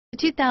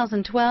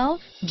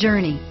2012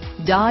 Journey.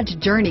 Dodge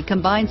Journey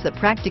combines the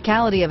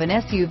practicality of an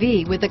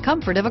SUV with the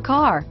comfort of a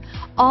car,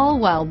 all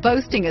while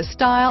boasting a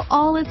style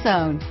all its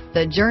own.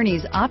 The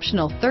Journey's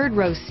optional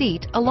third-row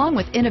seat, along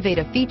with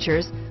innovative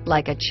features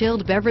like a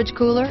chilled beverage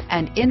cooler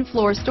and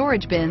in-floor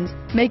storage bins,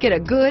 make it a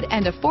good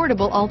and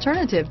affordable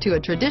alternative to a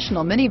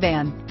traditional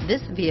minivan.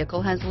 This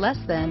vehicle has less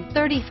than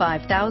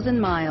 35,000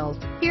 miles.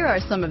 Here are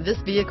some of this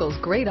vehicle's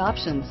great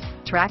options: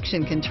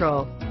 traction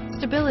control,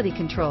 stability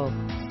control,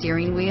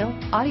 steering wheel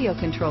audio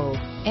controls,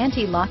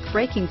 anti-lock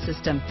braking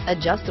system,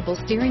 adjustable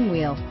steering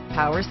wheel,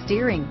 power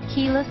steering,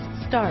 keyless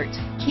start,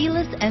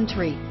 keyless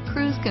entry,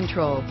 cruise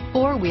control,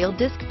 four-wheel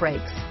disc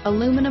brakes,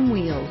 aluminum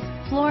wheels,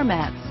 floor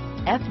mats,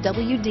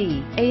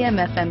 FWD,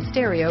 AM/FM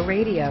stereo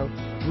radio,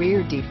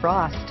 rear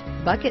defrost,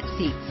 bucket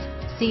seats,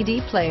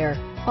 CD player,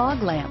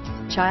 fog lamps,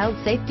 child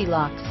safety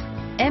locks,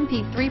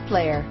 MP3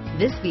 player.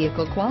 This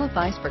vehicle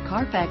qualifies for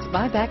Carfax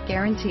buyback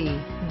guarantee.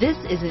 This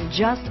isn't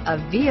just a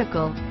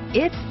vehicle,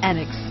 it's an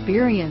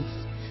experience.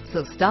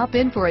 So stop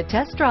in for a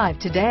test drive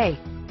today.